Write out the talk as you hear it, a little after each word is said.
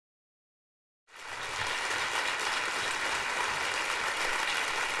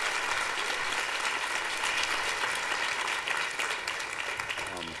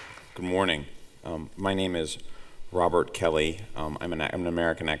Good morning. My name is Robert Kelly. I'm an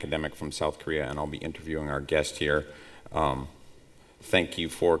American academic from South Korea, and I'll be interviewing our guest here. Thank you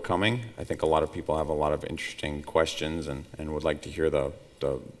for coming. I think a lot of people have a lot of interesting questions and would like to hear the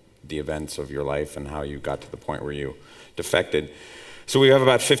events of your life and how you got to the point where you defected. So we have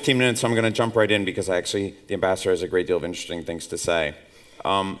about 15 minutes, so I'm going to jump right in because the ambassador has a great deal of interesting things to say.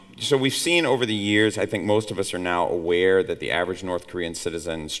 So we've seen over the years, I think most of us are now aware that the average North Korean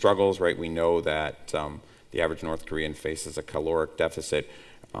citizen struggles, right? We know that the average North Korean faces a caloric deficit.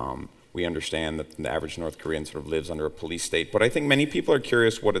 We understand that the average North Korean sort of lives under a police state. But I think many people are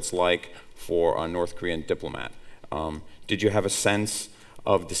curious what it's like for a North Korean diplomat. Did you have a sense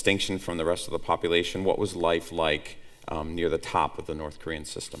of distinction from the rest of the population? What was life like near the top of the North Korean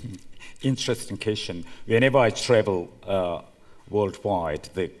system? Interesting question. Whenever I travel worldwide,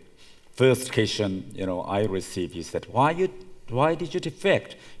 the first question I receive is that why did you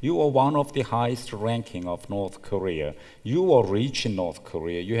defect? You are one of the highest ranking of North Korea. You are rich in North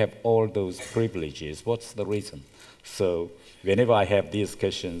Korea. You have all those privileges. What's the reason? So whenever I have these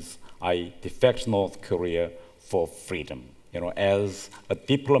questions, I defect North Korea for freedom. As a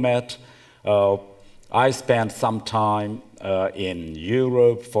diplomat, I spent some time in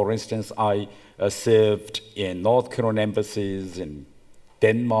Europe. For instance, I served in North Korean embassies in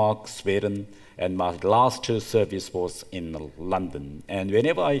Denmark, Sweden, and my last two service was in London. And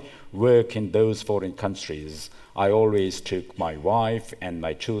whenever I work in those foreign countries, I always took my wife and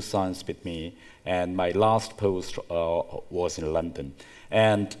my two sons with me, and my last post was in London.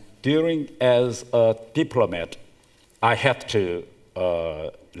 And as a diplomat, I had to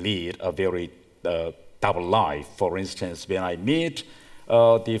lead a very double life. For instance, when I meet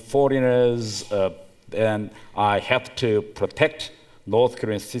the foreigners, then I have to protect North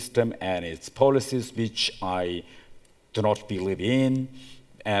Korean system and its policies, which I do not believe in.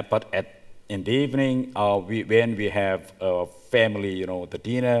 But in the evening, when we have family, the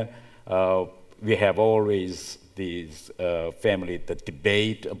dinner, we have always the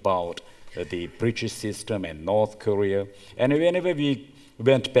debate about the British system and North Korea. And whenever we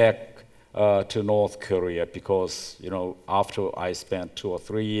went back to North Korea, because after I spent 2 or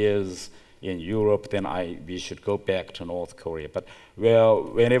 3 years in Europe, then we should go back to North Korea. But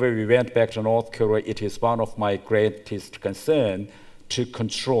whenever we went back to North Korea, it is one of my greatest concern to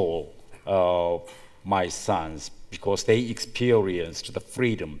control my sons, because they experienced the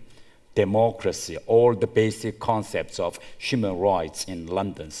freedom, democracy, all the basic concepts of human rights in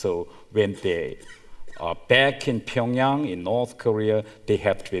London. So when they back in Pyongyang, in North Korea, they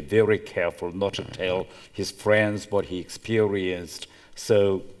have to be very careful not to tell his friends what he experienced.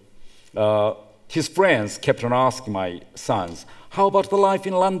 So his friends kept on asking my sons, how about the life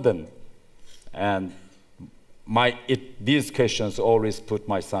in London? And these questions always put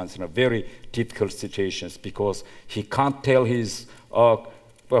my sons in a very difficult situations, because he can't tell his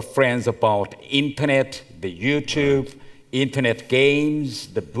friends about internet, the YouTube, internet games,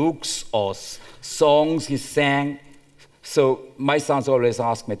 the books or songs he sang. So my sons always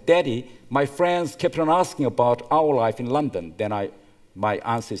ask me, Daddy, my friends kept on asking about our life in London. Then my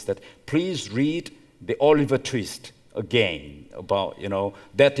answer is that, please read the Oliver Twist again. About,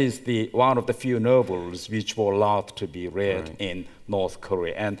 that is one of the few novels which were allowed to be read in North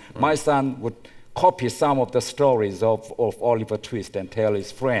Korea. And my son would copy some of the stories of Oliver Twist and tell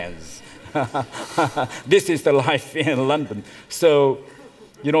his friends. This is the life in London. So,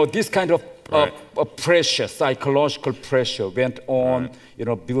 this kind of pressure, psychological pressure went on,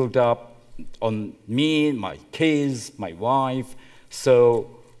 built up on me, my kids, my wife. So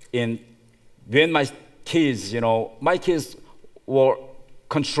when my kids were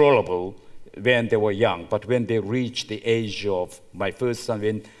controllable when they were young, but when they reached the age of, my first son,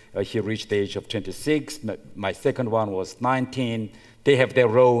 when he reached the age of 26, my second one was 19, they have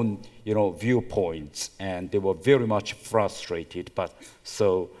their own, viewpoints, and they were very much frustrated. But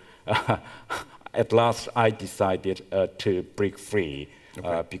so at last I decided to break free,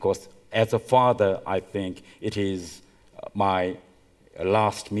 because as a father, I think it is my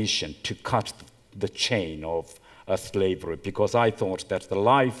last mission to cut the chain of slavery, because I thought that the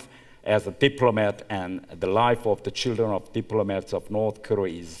life as a diplomat and the life of the children of diplomats of North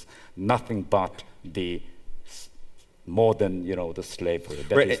Korea is nothing but more than the slavery.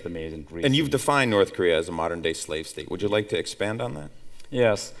 That is the main reason. And you've defined North Korea as a modern-day slave state. Would you like to expand on that?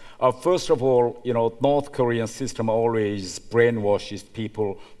 Yes. First of all, North Korean system always brainwashes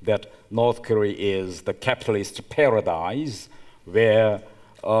people that North Korea is the capitalist paradise, where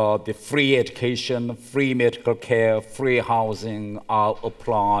the free education, free medical care, free housing are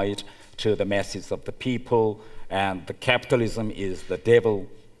applied to the masses of the people, and the capitalism is the devil,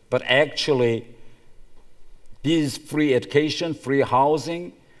 But actually, these free education, free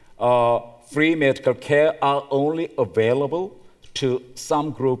housing, free medical care are only available to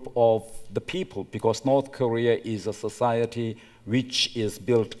some group of the people, because North Korea is a society which is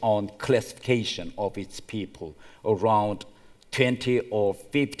built on classification of its people. Around 20 or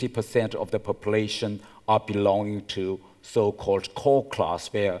 50% of the population are belonging to so-called core class,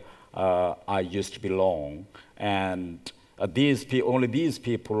 where I used to belong. And only these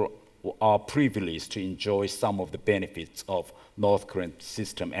people are privileged to enjoy some of the benefits of North Korean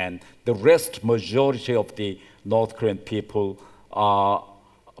system. And the majority of the North Korean people are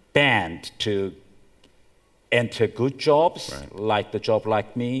banned to enter good jobs, like the job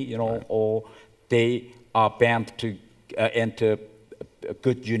like me, or they are banned to enter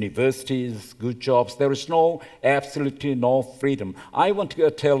good universities, good jobs. There is absolutely no freedom. I want to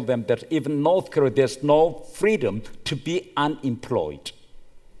tell them that even in North Korea, there's no freedom to be unemployed.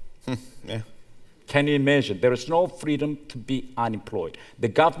 Yeah. Can you imagine? There is no freedom to be unemployed. The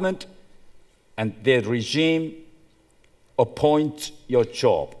government and the regime appoint your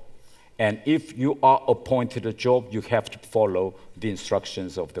job. And if you are appointed a job, you have to follow the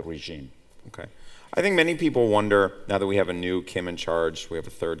instructions of the regime. Okay. I think many people wonder, now that we have a new Kim in charge, we have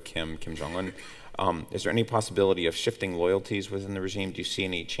a third Kim Jong-un, is there any possibility of shifting loyalties within the regime? Do you see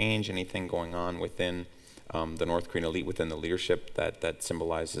any change, anything going on within the North Korean elite, within the leadership that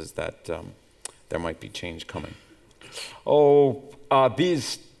symbolizes that there might be change coming?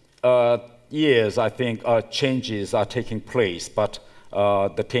 These years, I think, changes are taking place, but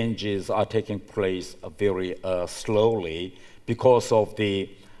the changes are taking place very slowly because of the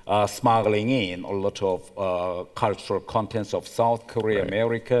smuggling in a lot of cultural contents of South Korea,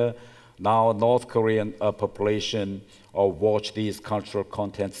 America. Now North Korean population watch these cultural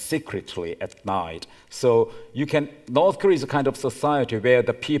contents secretly at night. So North Korea is a kind of society where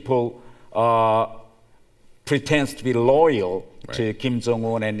the people pretends to be loyal to Kim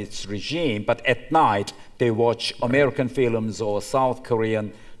Jong-un and its regime, but at night they watch American films or South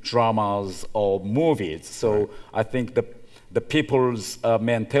Korean dramas or movies. So I think the people's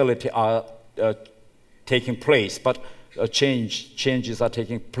mentality are taking place, but changes are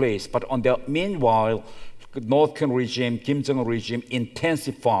taking place. But meanwhile, North Korean regime, Kim Jong-un regime,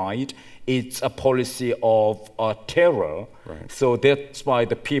 intensified its policy of terror. So that's why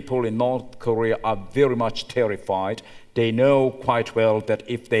the people in North Korea are very much terrified. They know quite well that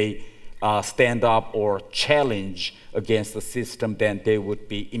if they stand up or challenge against the system, then they would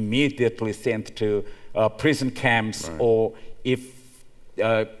be immediately sent to prison camps, or if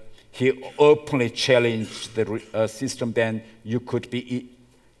he openly challenged the system, then you could be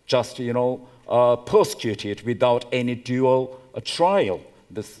just, persecuted without any dual trial.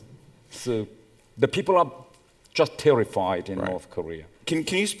 So the people are just terrified in North Korea. Can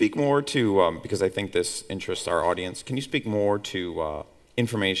you speak more to, because I think this interests our audience, can you speak more to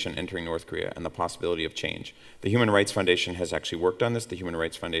information entering North Korea and the possibility of change? The Human Rights Foundation has actually worked on this. The Human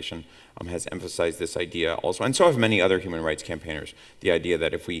Rights Foundation has emphasized this idea also, and so have many other human rights campaigners, the idea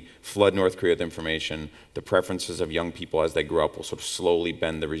that if we flood North Korea with information, the preferences of young people as they grow up will sort of slowly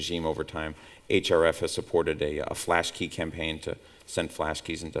bend the regime over time. HRF has supported a flash key campaign to send flash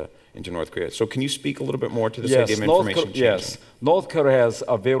keys into North Korea. So can you speak a little bit more to this idea of information changing? Yes, North Korea has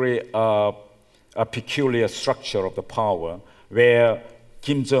a very peculiar structure of the power where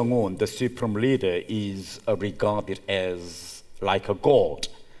Kim Jong-un, the supreme leader, is regarded as like a god.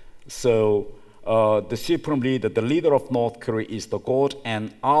 So the supreme leader, the leader of North Korea, is the god,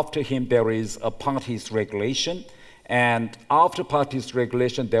 and after him there is a party's regulation, and after party's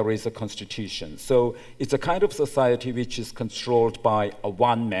regulation there is a constitution. So it's a kind of society which is controlled by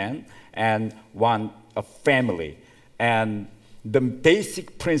one man and a family. And the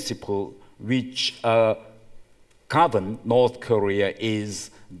basic principle which govern North Korea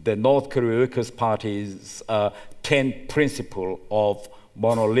is the North Korea Workers' Party's 10 principle of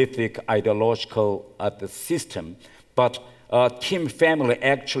monolithic ideological the system. But Kim family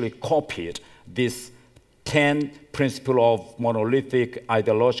actually copied this 10 principle of monolithic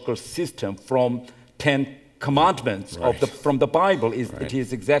ideological system from 10 commandments from the Bible. It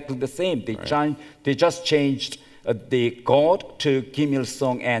is exactly the same. They just changed the God to Kim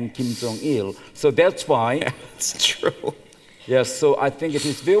Il-sung and Kim Jong-il. So that's why... Yeah, it's true. Yes, so I think it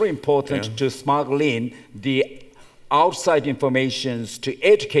is very important to smuggle in the outside information to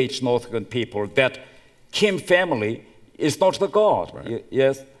educate North Korean people that Kim family is not the God.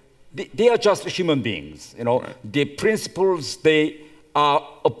 Yes, they are just human beings. The principles they are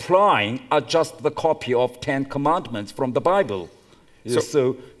applying are just the copy of 10 commandments from the Bible.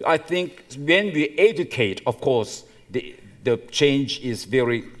 So I think when we educate, of course, the change is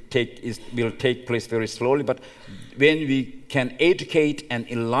very will take place very slowly. But when we can educate and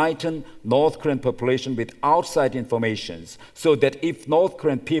enlighten North Korean population with outside informations, so that if North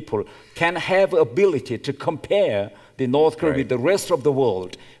Korean people can have ability to compare the North Korea with the rest of the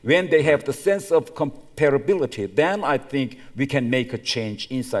world, when they have the sense of comparability, then I think we can make a change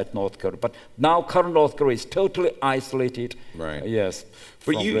inside North Korea. But now current North Korea is totally isolated. Right. Yes.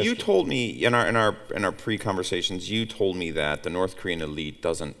 But you told me in our pre-conversations, you told me that the North Korean elite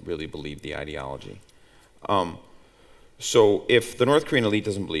doesn't really believe the ideology. So if the North Korean elite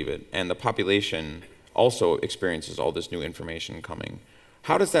doesn't believe it, and the population also experiences all this new information coming,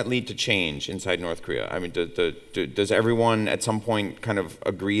 how does that lead to change inside North Korea? I mean, does everyone at some point kind of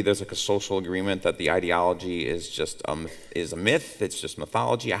agree there's like a social agreement that the ideology is just is a myth, it's just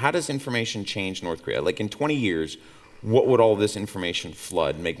mythology? How does information change North Korea? Like in 20 years, what would all this information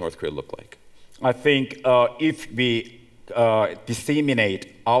flood make North Korea look like? I think if we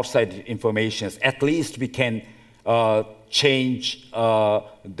disseminate outside information, at least we can change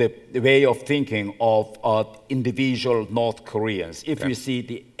the way of thinking of individual North Koreans. If you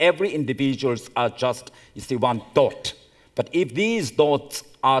see, every individuals are just, you see, one dot. But if these dots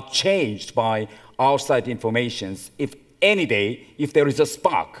are changed by outside informations, if any day, if there is a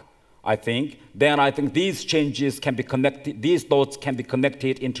spark, I think, then I think these changes can be connected, these dots can be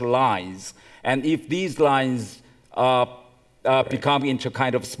connected into lines. And if these lines become into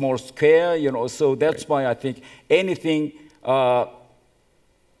kind of small square, you know, so that's why I think anything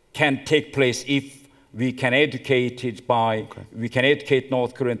can take place if we can educate it by, we can educate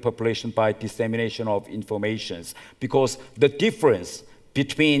North Korean population by dissemination of informations. Because the difference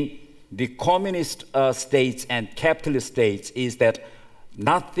between the communist states and capitalist states is that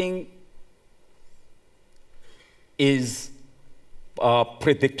nothing is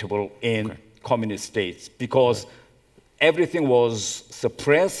predictable in communist states, because everything was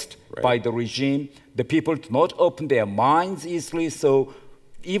suppressed by the regime. The people do not open their minds easily, so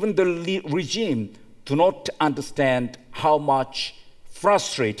even the regime do not understand how much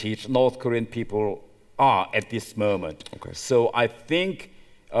frustrated North Korean people are at this moment. So I think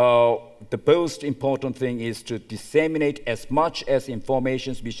the most important thing is to disseminate as much as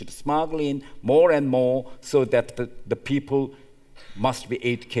information. We should smuggle in more and more so that the people must be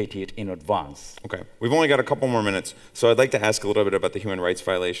educated in advance. Okay, we've only got a couple more minutes, so I'd like to ask a little bit about the human rights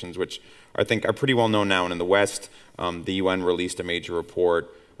violations, which I think are pretty well known now. And in the West, the UN released a major report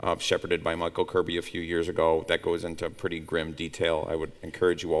shepherded by Michael Kirby a few years ago that goes into pretty grim detail. I would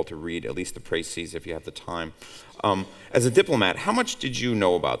encourage you all to read at least the précis if you have the time. As a diplomat, how much did you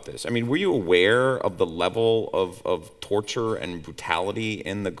know about this? I mean, were you aware of the level of torture and brutality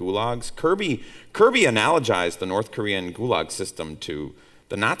in the gulags? Kirby analogized the North Korean gulag system to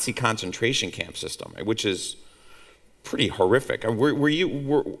the Nazi concentration camp system, which is pretty horrific. Are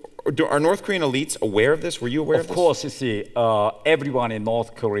North Korean elites aware of this? Were you aware of this? Of course, you see, everyone in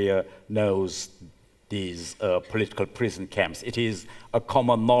North Korea knows these political prison camps. It is a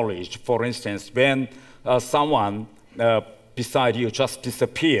common knowledge. For instance, when someone beside you just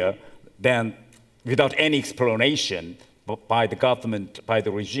disappear, then without any explanation by the government, by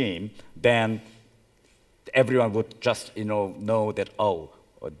the regime, then everyone would just know that,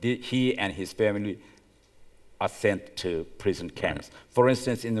 he and his family are sent to prison camps. For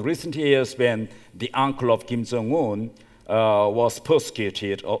instance, in recent years, when the uncle of Kim Jong-un was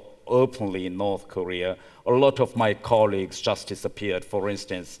persecuted openly in North Korea, a lot of my colleagues just disappeared. For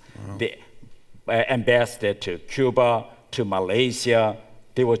instance, the ambassador to Cuba, to Malaysia,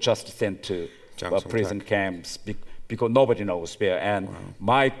 they were just sent to prison camps because nobody knows where. And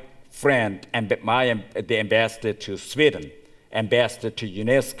my friend, the ambassador to Sweden, ambassador to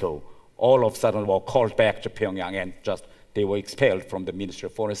UNESCO, all of a sudden were called back to Pyongyang and they were expelled from the Ministry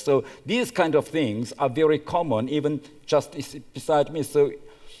of Foreign. So these kind of things are very common, even just beside me. So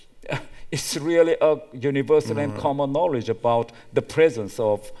it's really a universal and common knowledge about the presence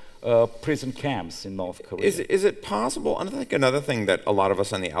of prison camps in North Korea. Is it possible, and I think another thing that a lot of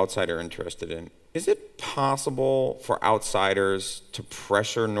us on the outside are interested in, is it possible for outsiders to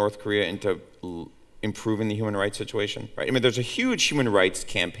pressure North Korea into improving the human rights situation? Right? I mean, there's a huge human rights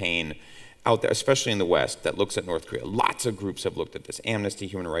campaign out there, especially in the West, that looks at North Korea. Lots of groups have looked at this. Amnesty,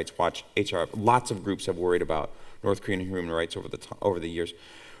 Human Rights Watch, HRF, lots of groups have worried about North Korean human rights over the years.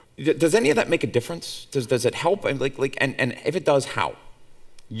 Does any of that make a difference? Does it help? And if it does, how?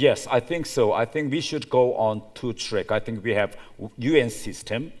 Yes, I think so. I think we should go on two tracks. I think we have UN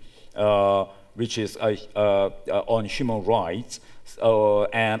system, which is on human rights.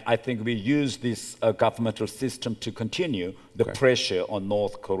 And I think we use this governmental system to continue the pressure on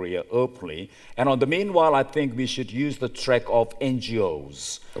North Korea openly. And on the meanwhile, I think we should use the track of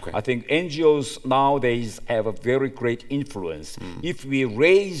NGOs. I think NGOs nowadays have a very great influence. If we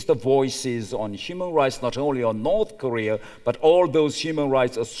raise the voices on human rights, not only on North Korea, but all those human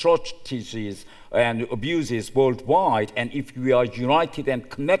rights atrocities and abuses worldwide, and if we are united and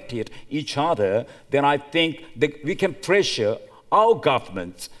connected each other, then I think that we can pressure our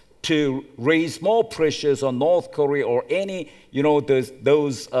governments to raise more pressures on North Korea or any,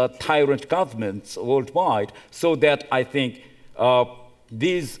 those tyrant governments worldwide, so that I think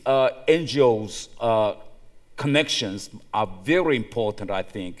these NGOs connections are very important, I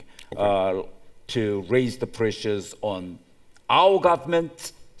think, to raise the pressures on our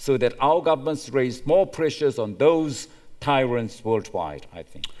government, so that our governments raise more pressures on those tyrants worldwide, I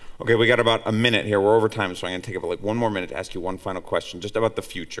think. Okay, we got about a minute here. We're over time, so I'm going to take about like 1 more minute to ask you one final question, just about the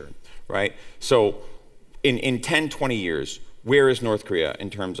future, right? So in 10, 20 years, where is North Korea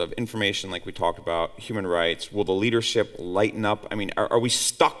in terms of information, like we talked about, human rights? Will the leadership lighten up? I mean, are we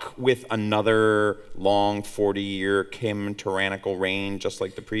stuck with another long 40-year Kim tyrannical reign, just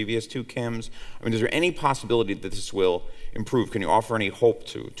like the previous 2 Kims? I mean, is there any possibility that this will improve? Can you offer any hope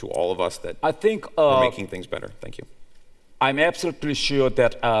to all of us that I think we're making things better? Thank you. I'm absolutely sure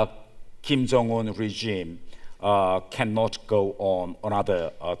that Kim Jong-un regime cannot go on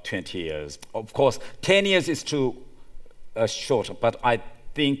another 20 years. Of course, 10 years is too short, but I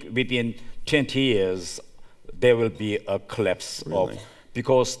think within 20 years there will be a collapse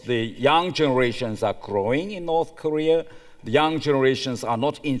because the young generations are growing in North Korea. The young generations are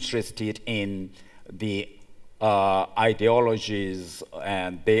not interested in the ideologies,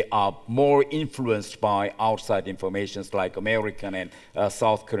 and they are more influenced by outside informations like American and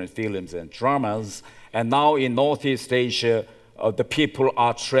South Korean films and dramas. And now in Northeast Asia, the people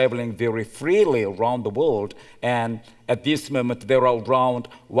are traveling very freely around the world. And at this moment, there are around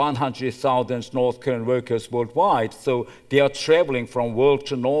 100,000 North Korean workers worldwide. So they are traveling from world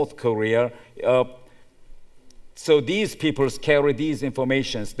to North Korea. So these people carry these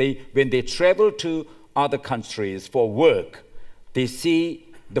informations. When they travel to other countries for work, they see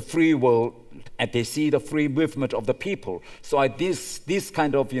the free world and they see the free movement of the people. So this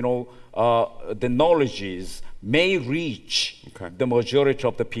kind of, the knowledges may reach the majority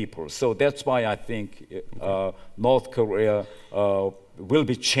of the people. So that's why I think North Korea will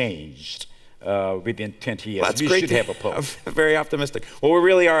be changed within 20 years. That's we great. Should have a hope. Very optimistic. Well, we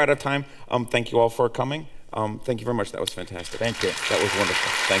really are out of time. Thank you all for coming. Thank you very much. That was fantastic. Thank you. That was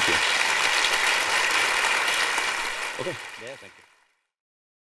wonderful. Thank you. Okay. Yeah, thank you.